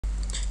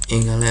E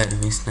aí galera, eu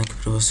vou ensinar aqui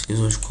pra vocês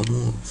hoje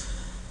como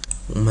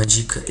uma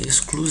dica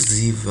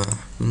exclusiva.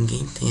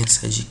 Ninguém tem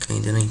essa dica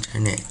ainda na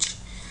internet.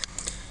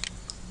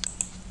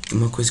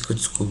 Uma coisa que eu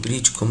descobri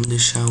de como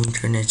deixar o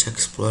Internet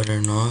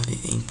Explorer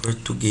 9 em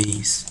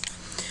português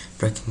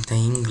para quem tá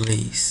em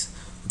inglês.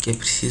 O que é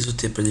preciso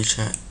ter para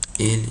deixar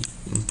ele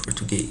em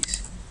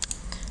português?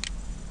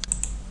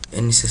 É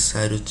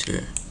necessário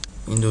ter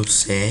Windows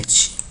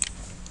 7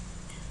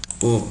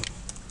 ou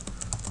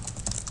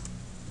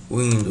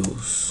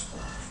Windows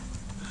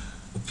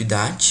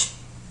Update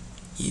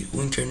e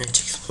o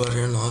Internet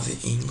Explorer 9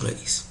 em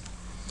inglês.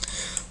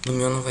 No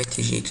meu não vai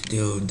ter jeito de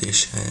eu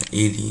deixar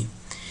ele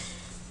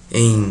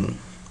em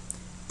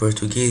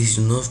português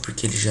de novo,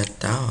 porque ele já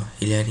tá, ó,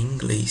 ele era em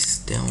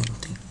inglês até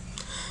ontem.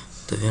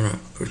 Tá vendo,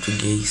 ó,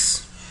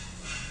 português.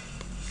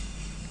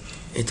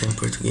 Ele tá em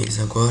português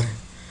agora,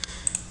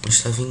 mas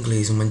estava em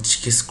inglês. Uma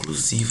dica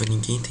exclusiva,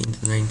 ninguém tem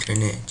na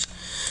internet.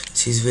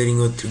 Se vocês verem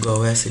outro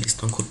igual essa, eles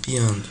estão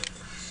copiando.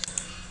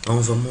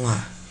 Então vamos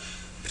lá.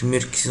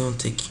 Primeiro que vocês vão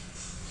ter que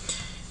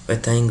vai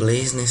estar em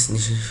inglês, né? Você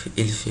deixa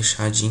ele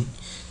fechadinho.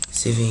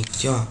 Você vem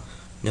aqui, ó,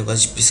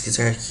 negócio de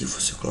pesquisar aqui,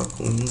 você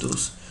coloca o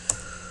Windows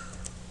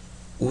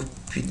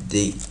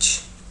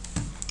Update.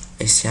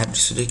 Aí você abre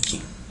isso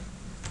daqui.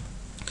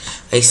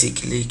 Aí você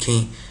clica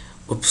em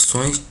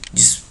opções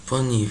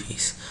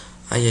disponíveis.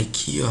 Aí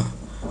aqui, ó,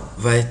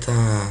 vai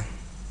estar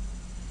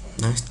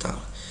não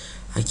instala.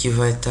 Aqui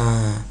vai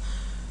estar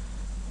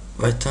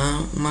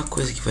uma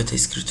coisa que vai estar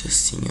escrito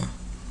assim,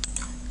 ó.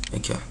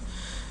 Aqui, ó.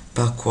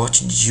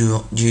 Pacote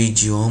de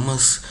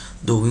idiomas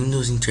do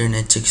Windows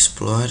Internet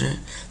Explorer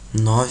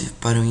 9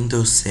 para o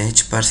Windows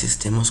 7 para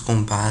sistemas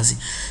com base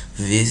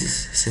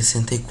vezes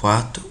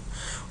 64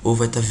 ou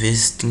vai estar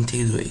vezes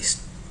 32.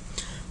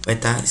 Vai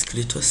estar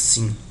escrito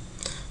assim.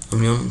 O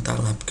meu não tá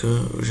lá porque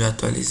eu já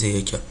atualizei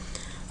aqui, ó.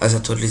 As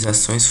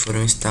atualizações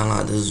foram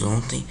instaladas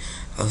ontem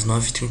às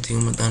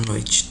 9h31 da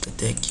noite. Tá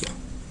até aqui,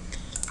 ó.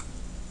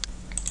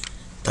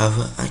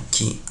 Tava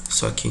aqui,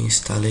 só que eu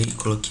instalei e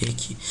coloquei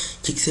aqui.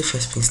 O que você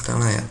faz para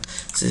instalar ela?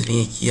 Você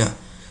vem aqui, ó,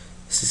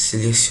 você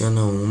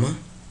seleciona uma,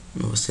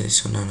 não vou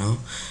selecionar não,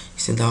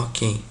 e você dá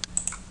OK.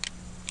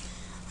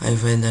 Aí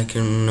vai dar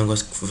aquele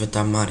negócio que vai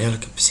estar amarelo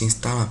que é para você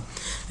instalar.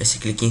 Aí você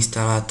clica em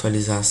instalar a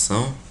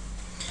atualização,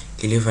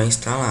 que ele vai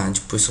instalar.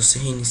 Depois só você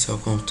reiniciar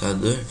o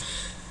computador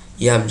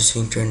e abre o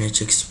seu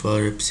Internet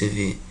Explorer para você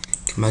ver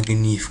que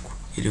magnífico.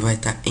 Ele vai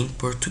estar em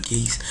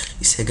português.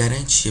 Isso é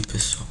garantia,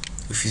 pessoal.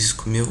 Eu fiz isso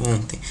com o meu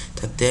ontem.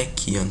 Tá até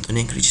aqui, ó. Não tô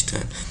nem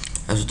acreditando.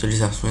 As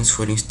atualizações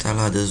foram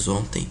instaladas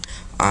ontem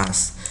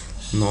às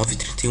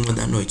 9h31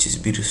 da noite.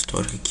 Exibiram o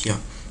histórico aqui, ó.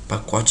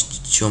 Pacote de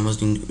idiomas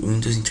do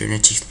Windows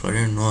Internet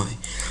Explorer 9.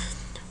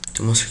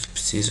 Então mostro aqui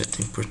pra vocês, ó. Tá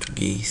em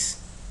português.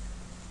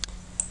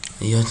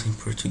 Aí, ó, tá em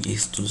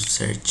português. Tudo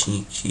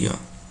certinho aqui, ó.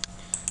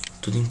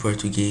 Tudo em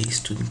português,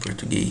 tudo em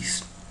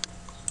português.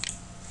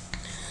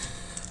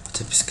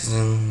 Tô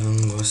pesquisando um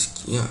negócio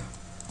aqui, ó.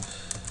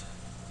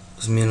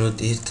 Os menus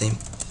dele tá em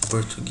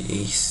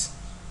português.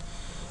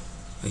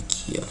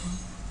 Aqui, ó.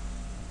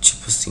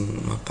 Tipo assim,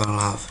 uma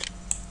palavra.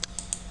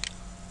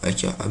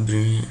 Aqui, ó.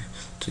 Abrir.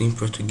 Tudo em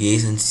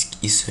português. Antes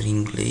isso era em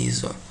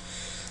inglês, ó.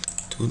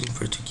 Tudo em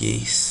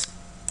português.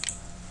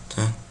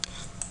 Tá?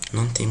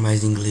 Não tem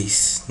mais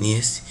inglês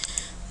nesse.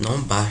 Não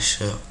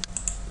baixa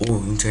o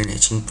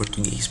internet em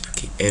português,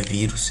 porque é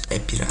vírus, é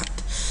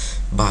pirata.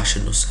 Baixa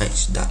no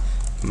site da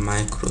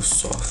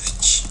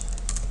Microsoft.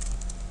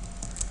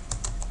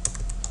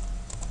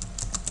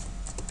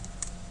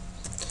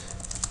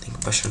 Tem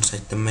que baixar no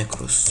site da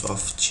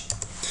Microsoft.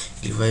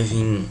 Ele vai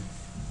vir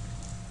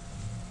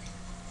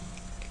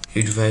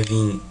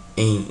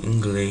em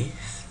inglês.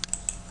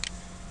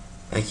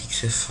 Aí o que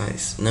você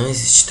faz? Não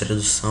existe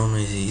tradução, não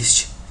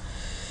existe.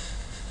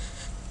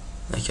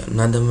 Aqui, ó,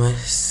 nada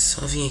mais,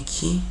 só vir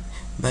aqui,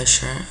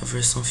 baixar a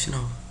versão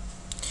final.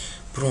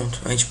 Pronto.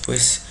 Aí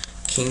depois,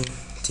 quem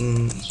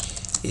tem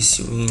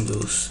esse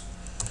Windows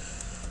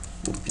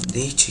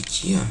Update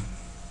aqui, ó,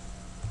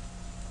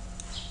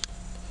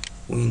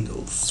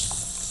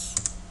 Windows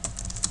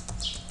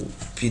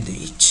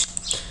Update,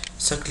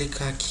 só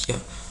clicar aqui,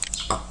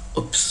 ó,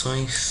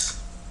 opções,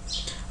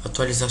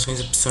 atualizações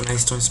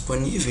opcionais estão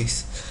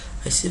disponíveis.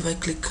 Aí você vai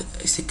clicar,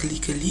 aí você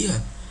clica ali, ó,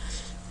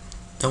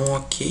 dá um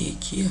OK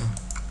aqui, ó,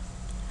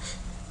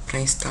 pra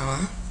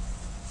instalar.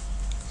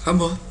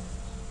 Acabou.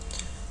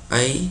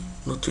 Aí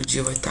no outro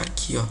dia vai estar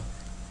aqui, ó,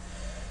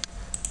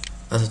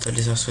 as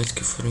atualizações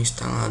que foram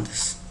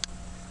instaladas.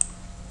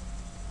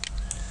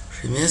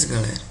 Firmeza,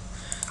 galera?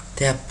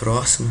 Até a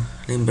próxima.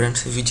 Lembrando que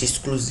esse vídeo é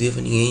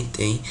exclusivo, ninguém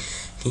tem.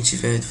 Quem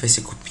tiver vai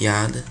ser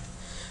copiada.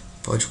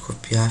 Pode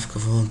copiar, fica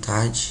à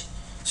vontade.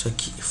 Só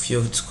que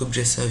eu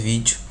descobri esse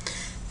vídeo.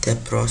 Até a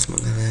próxima,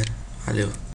 galera. Valeu.